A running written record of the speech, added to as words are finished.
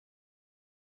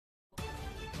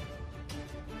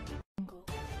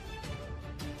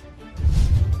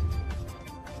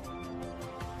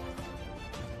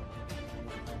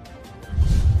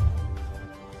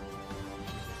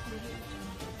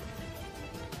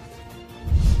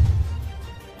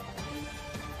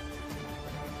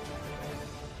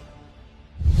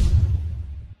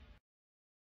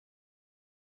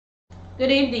Good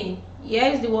evening.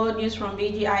 Here is the world news from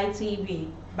BGI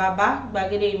TV. Baba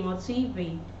Gbagede Imo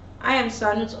TV. I am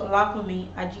Sanut Olakumi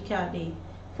Ajikade.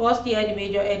 First, here the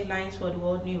major headlines for the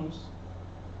world news.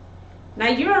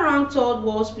 Nigeria ranked third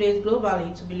worst place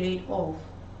globally to be laid off.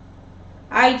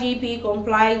 IGP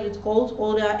complies with court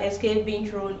order, escape being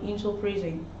thrown into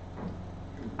prison.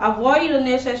 Avoid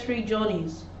unnecessary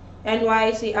journeys.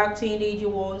 NYSC acting DG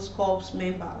warns corps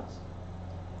members.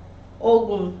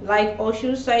 Ogun, like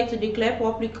Osun, said to declare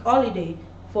public holiday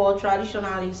for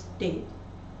traditionalist day.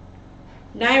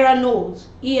 Naira notes,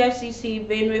 EFCC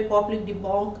Benue public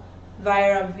debunk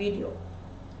viral video.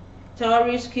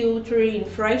 Terrorists kill 3 in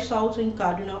fresh Southern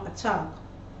Kaduna attack.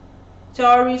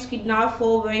 Terrorists kidnap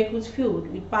 4 vehicles filled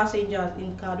with passengers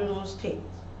in Kaduna State.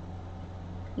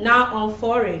 Now on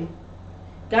foreign,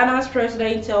 Ghana's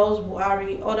president tells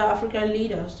Buhari other African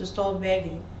leaders to stop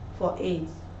begging for aid.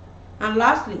 And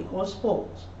lastly, on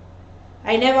sports,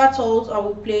 I never thought I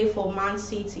would play for Man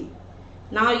City.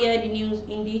 Now hear the news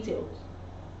in details.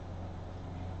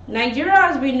 Nigeria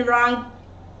has been ranked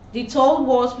the third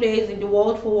worst place in the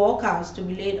world for workers to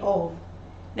be laid off.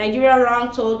 Nigeria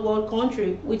ranked third world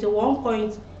country with a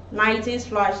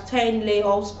 1.19/10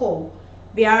 layoff score,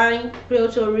 behind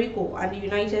Puerto Rico and the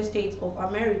United States of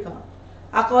America,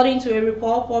 according to a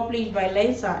report published by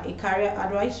Lensa, a career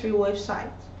advisory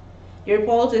website. The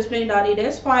report explained that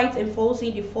despite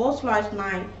enforcing the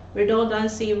 4/9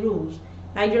 redundancy rules,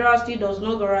 Nigeria still does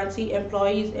not guarantee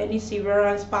employees any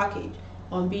severance package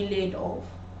on being laid off.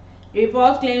 The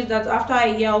report claims that after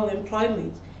a year of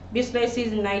employment,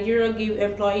 businesses in Nigeria give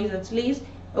employees at least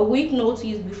a week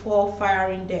notice before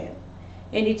firing them.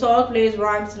 In the third place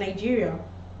ranks Nigeria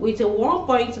with a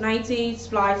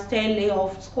 1.90/10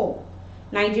 layoff score.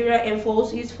 Nigeria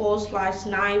enforces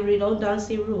 4/9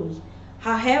 redundancy rules.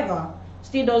 However,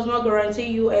 still does not guarantee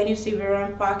you any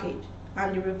severance package,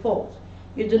 and the report,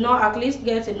 you do not at least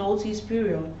get a notice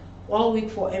period, 1 week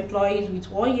for employees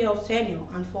with 1 year of tenure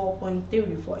and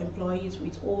 4.3 for employees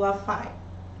with over 5.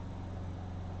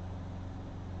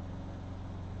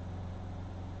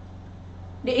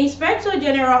 The Inspector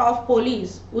General of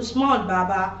Police, Usman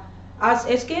Baba, has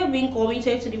escaped being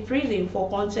committed to the prison for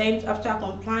contempt after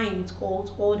complying with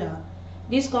court order.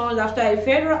 This comes after a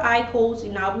federal high court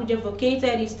in Abuja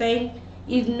vacated his term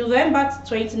in November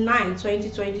 29,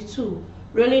 2022,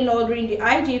 ruling ordering the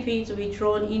IGP to be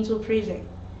thrown into prison.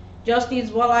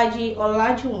 Justice Bolaji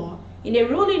Olajuwon, in a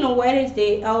ruling on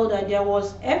Wednesday, held that there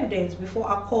was evidence before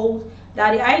a court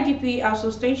that the IGP has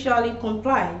substantially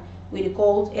complied with the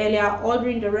court earlier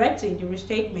ordering directing the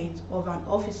restatement of an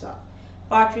officer,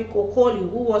 Patrick Okoli,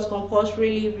 who was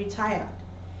compulsorily retired.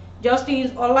 Justice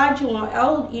Olajuwon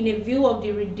held in a view of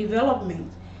the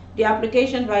development, the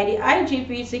application by the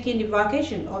IGP seeking the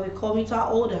vacation of a commuter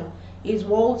order is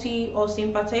worthy of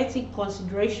sympathetic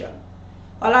consideration.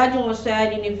 Olajuwon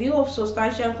said in a view of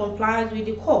substantial compliance with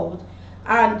the code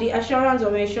and the assurance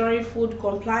of ensuring full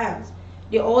compliance,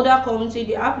 the order committing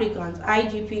the applicant,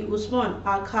 IGP Usman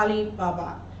Alkali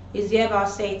Baba, is hereby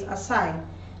set aside.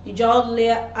 The judge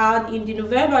had in the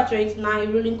November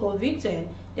 29 ruling convicted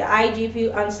the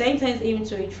IGP and sentenced him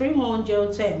to a 3-month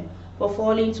jail term for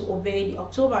failing to obey the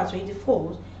October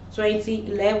 24,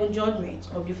 2011 judgment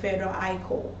of the Federal High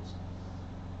Court.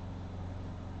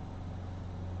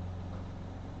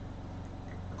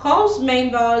 Corps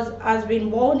members has been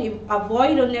warned to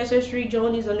avoid unnecessary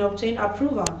journeys and obtain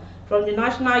approval from the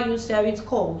National Youth Service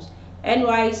Corps.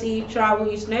 NYSC travel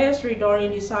is necessary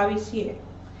during the service year.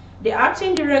 The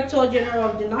Acting Director General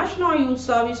of the National Youth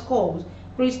Service Corps,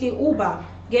 Christy Uba,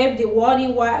 gave the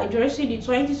warning while addressing the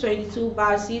 2022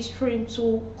 BASI Stream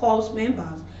 2 Corps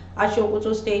members at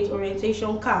Sokoto State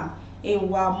Orientation Camp in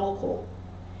Wamoko.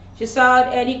 She said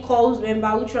any Corps member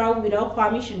who travel without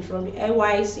permission from the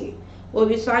NYSC will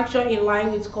be sanctioned in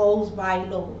line with Corps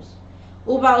bylaws.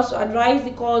 Uba also advised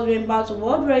the Corps member to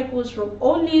board vehicles from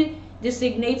only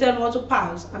designated motor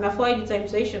parks and avoid the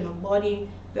temptation of boarding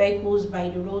vehicles by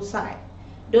the roadside.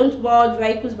 Don't board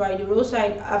vehicles by the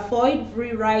roadside, avoid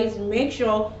free rides, and make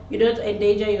sure you don't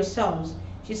endanger yourselves,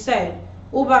 she said.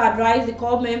 Uba advised the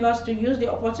Corps members to use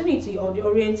the opportunity of the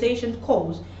orientation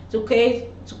course to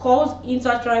cause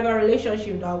inter-tribal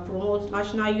relationships that will promote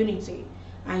national unity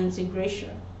and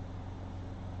integration.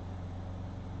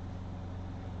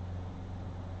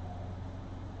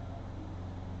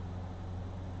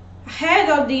 Ahead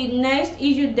of the next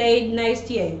issue date next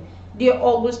year, the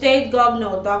Ogun State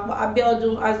Governor, Dr.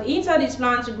 Abiodun, has entered his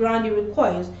plan to grant the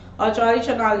request of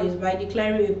traditionalists by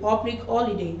declaring a public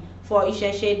holiday for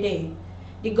Isheshe Day.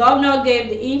 The governor gave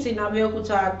the hint in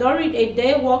Abeokuta during a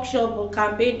day workshop on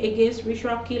campaign against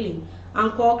ritual killing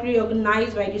and quackery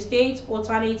organized by the state's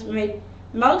alternate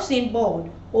Medicine Board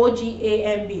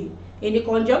 (OGAMB) in the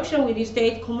conjunction with the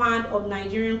State Command of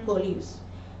Nigerian Police.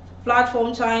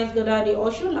 Platform Times gathered the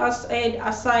Osun has set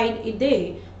aside a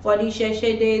day for the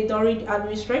Isheshe Day during the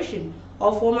administration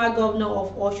of former governor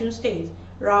of Osun State,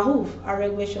 Rauf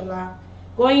Aregbesola.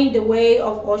 Going the way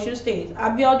of Osun State,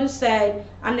 Abiodun said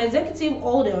an executive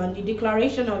order on the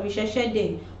declaration of Isheshe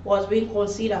Day was being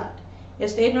considered. A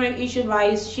statement issued by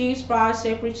his chief press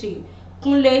secretary,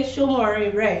 Kunle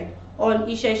Shomori, read on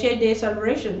Isheshe Day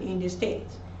celebration in the state.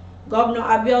 Governor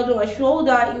Abiodun assured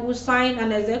that he would sign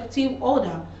an executive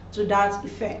order to that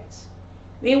effect.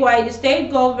 Meanwhile, the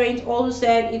state government also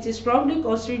said it is strongly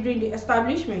considering the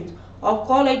establishment of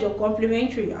College of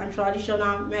Complementary and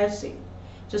Traditional Medicine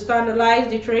to standardize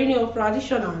the training of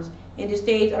practitioners in the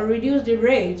state and reduce the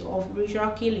rate of ritual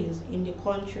killings in the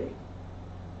country.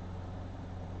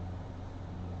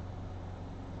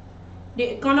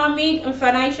 The Economic and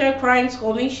Financial Crimes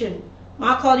Commission,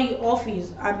 Macaulay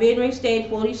Office, and Benue State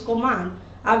Police Command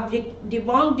have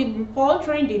debunked the report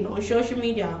trending on social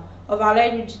media of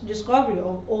alleged discovery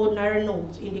of old Naira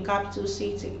notes in the capital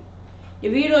city. The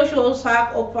video shows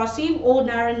sack of perceived old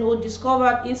Naira note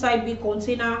discovered inside big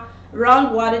container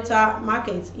around Wadata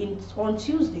Market on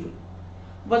Tuesday.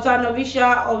 But an official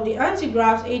of the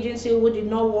anti-graft agency who did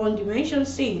not want to mention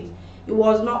said he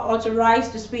was not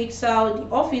authorized to speak, so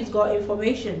the office got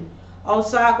information of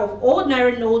sack of old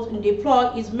Naira notes and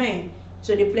deployed his men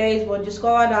to the place but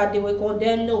discovered that they were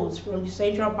condemned notes from the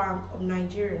Central Bank of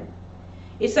Nigeria.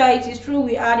 He said, "It is true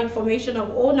we had information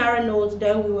of old Naira notes,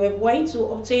 then we were going to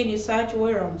obtain a search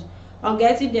warrant. On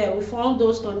getting there, we found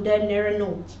those condemned Naira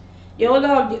notes." The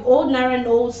owner of the old Naira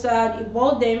notes said he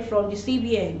bought them from the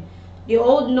CBN. The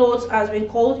old notes has been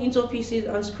cut into pieces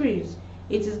and screws.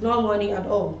 It is not money at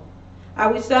all. I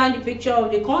will send the picture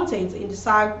of the contents in the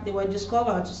sack they were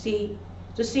discovered to see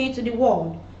to the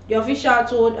world, the official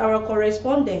told our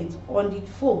correspondent on the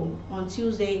phone on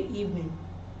Tuesday evening.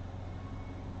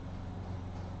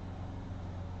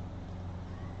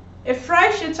 A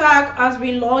fresh attack has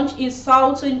been launched in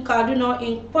southern Kaduna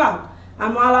in Park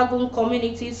and Malagun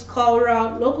communities,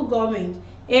 Kaura local government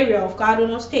area of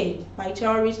Kaduna State by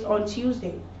terrorists on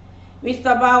Tuesday.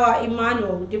 Mr. Bawa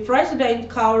Emmanuel, the president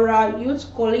Kaura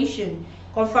Youth Coalition,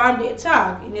 confirmed the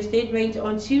attack in a statement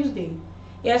on Tuesday.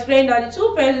 He explained that the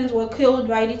two persons were killed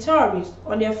by the terrorists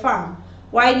on their farm,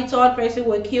 while the third person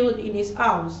was killed in his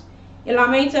house. He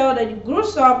lamented that the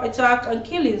gruesome attack and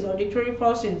killings of the three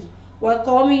persons were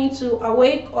coming to a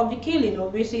wake of the killing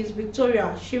of Mrs.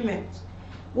 Victoria Shimet,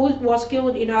 who was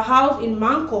killed in her house in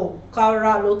Manko,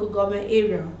 Kaura local government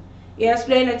area. He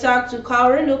explained the attack to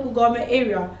Kaura local government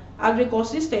area has been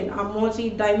consistent and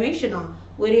multi-dimensional,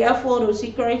 with the effort of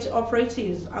security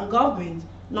operatives and government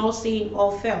not seen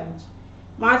or felt.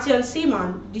 Martin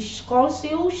Seaman, the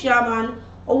council chairman,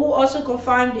 who also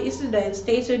confirmed the incident,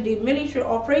 stated the military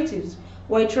operatives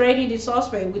were training the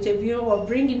suspect with a view of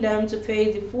bringing them to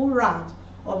face the full wrath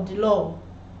of the law.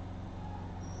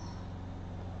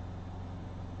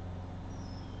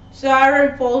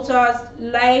 Sahara reporters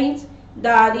learned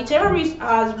that the terrorists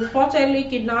has reportedly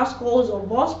kidnapped scores of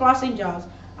bus passengers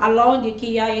along the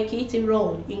Kiyaya-Kiti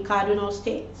Road in Kaduna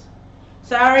State.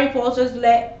 Sahara reporters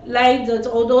learned that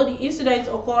although the incident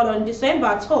occurred on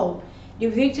December 3rd, the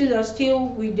victims are still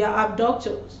with their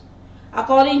abductors.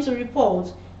 According to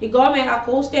reports, the government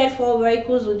accosted 4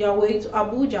 vehicles on their way to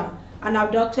Abuja and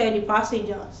abducted the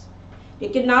passengers. The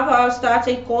kidnappers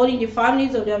started calling the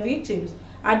families of their victims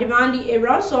and demanding a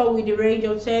ransom with the range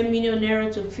of 10 million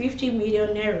naira to 50 million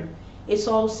naira, a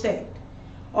source said.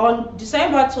 On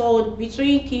December 3rd,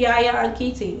 between Kiyaya and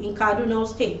Kiti in Kaduna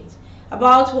State,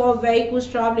 about 12 vehicles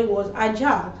traveling was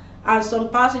hijacked and some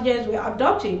passengers were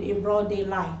abducted in broad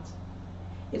daylight.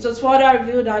 It was further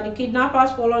revealed that the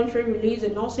kidnappers voluntarily released a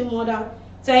nursing mother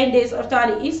 10 days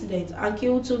after the incident and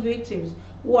killed 2 victims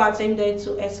who attempted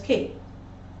to escape.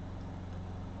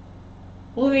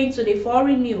 Moving to the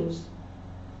foreign news.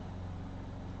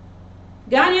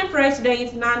 Ghanaian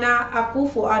President Nana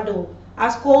Akufo-Addo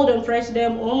has called on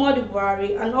President Muhammadu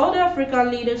Buhari and other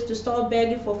African leaders to stop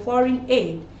begging for foreign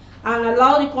aid and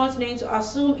allow the continent to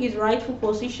assume its rightful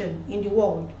position in the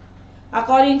world.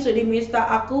 According to the Mr.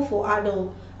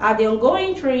 Akufo-Addo, at the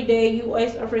ongoing 3-day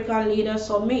U.S.-African Leaders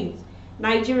Summit,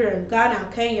 Nigeria,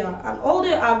 Ghana, Kenya, and all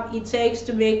the help it takes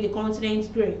to make the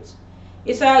continent great.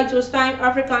 He said it was time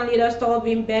African leaders stopped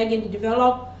being begging the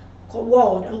developed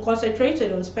world and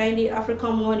concentrated on spending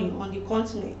African money on the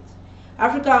continent.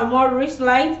 Africa are more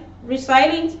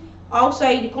resilient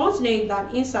outside the continent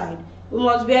than inside. We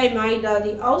must bear in mind that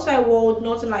the outside world,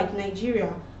 not like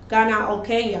Nigeria, Ghana, or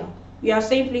Kenya, we are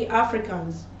simply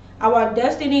Africans. Our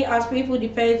destiny as people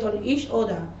depends on each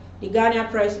other, the Ghanaian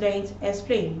president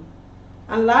explained.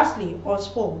 And lastly, on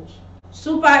sports.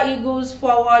 Super Eagles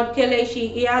forward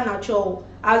Kelechi Iheanacho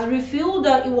has revealed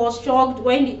that he was shocked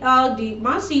when the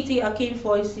Man City came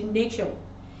for his signature.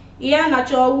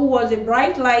 Iheanacho, who was a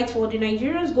bright light for the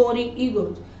Nigerian Golden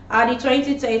Eagles at the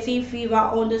 2013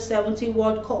 FIFA Under-17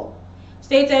 World Cup,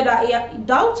 stated that he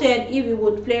doubted if he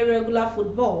would play regular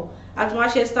football at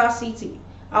Manchester City.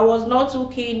 I was not too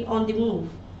keen on the move.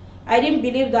 I didn't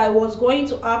believe that it was going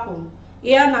to happen,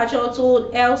 Iheanacho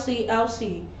told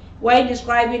LCLC when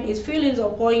describing his feelings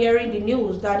upon hearing the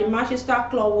news that the Manchester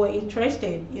club were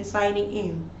interested in signing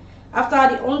him.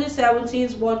 After the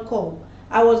Under-17 World Cup,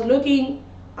 I was looking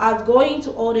at going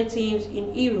to other teams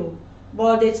in Europe,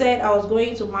 but they said I was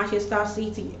going to Manchester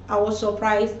City. I was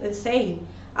surprised and saying,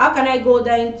 how can I go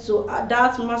down to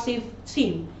that massive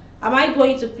team? Am I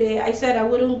going to play? I said I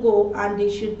wouldn't go and they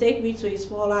should take me to a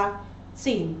smaller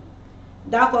team.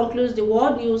 That concludes the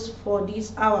world news for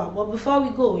this hour. But before we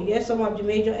go, here's some of the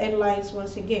major headlines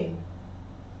once again.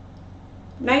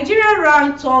 Nigeria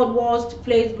ranked third worst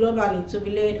place globally to be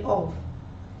laid off.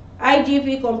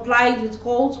 IGP complies with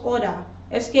court order,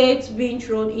 escapes being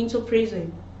thrown into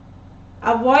prison.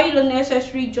 Avoid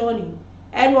unnecessary journey.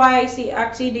 NYSC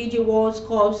acting DG World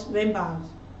Corps members.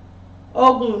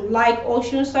 Ogun, like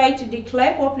Osun side to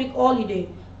declare public holiday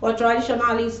for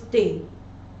Traditionalist Day.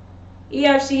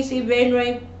 EFCC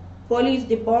Benue police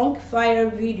debunk fire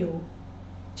video.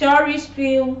 Terrorists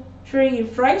spill tree in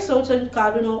French Sultan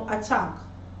Kaduna attack.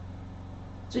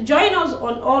 To join us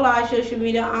on all our social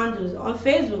media handles, on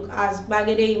Facebook as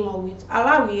Gbagede Imo with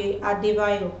Alawiye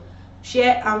Adebayo,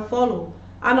 share and follow,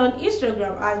 and on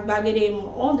Instagram as Gbagede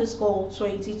Imo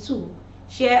 _22,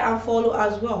 share and follow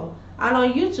as well, and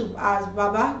on YouTube as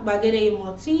Baba Gbagede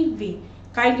Imo TV.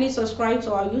 Kindly subscribe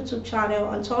to our YouTube channel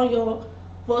and turn your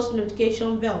post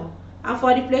notification bell, and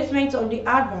for the placement of the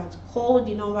advert, call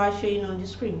the number showing on the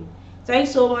screen.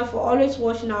 Thanks so much for always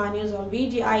watching our news on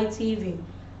BGI TV.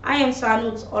 I am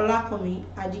Sanut Olakomi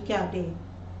Ajike.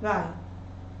 Bye.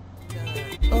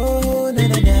 Oh, na,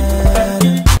 na,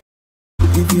 na.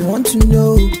 If you want to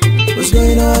know what's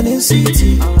going on in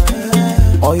city,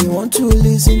 or you want to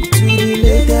listen to the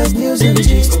latest news and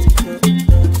gist,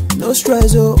 no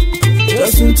stress, oh,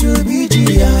 just tune to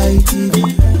BGI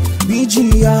TV.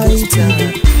 BGI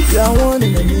TV, you are one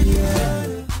in a million.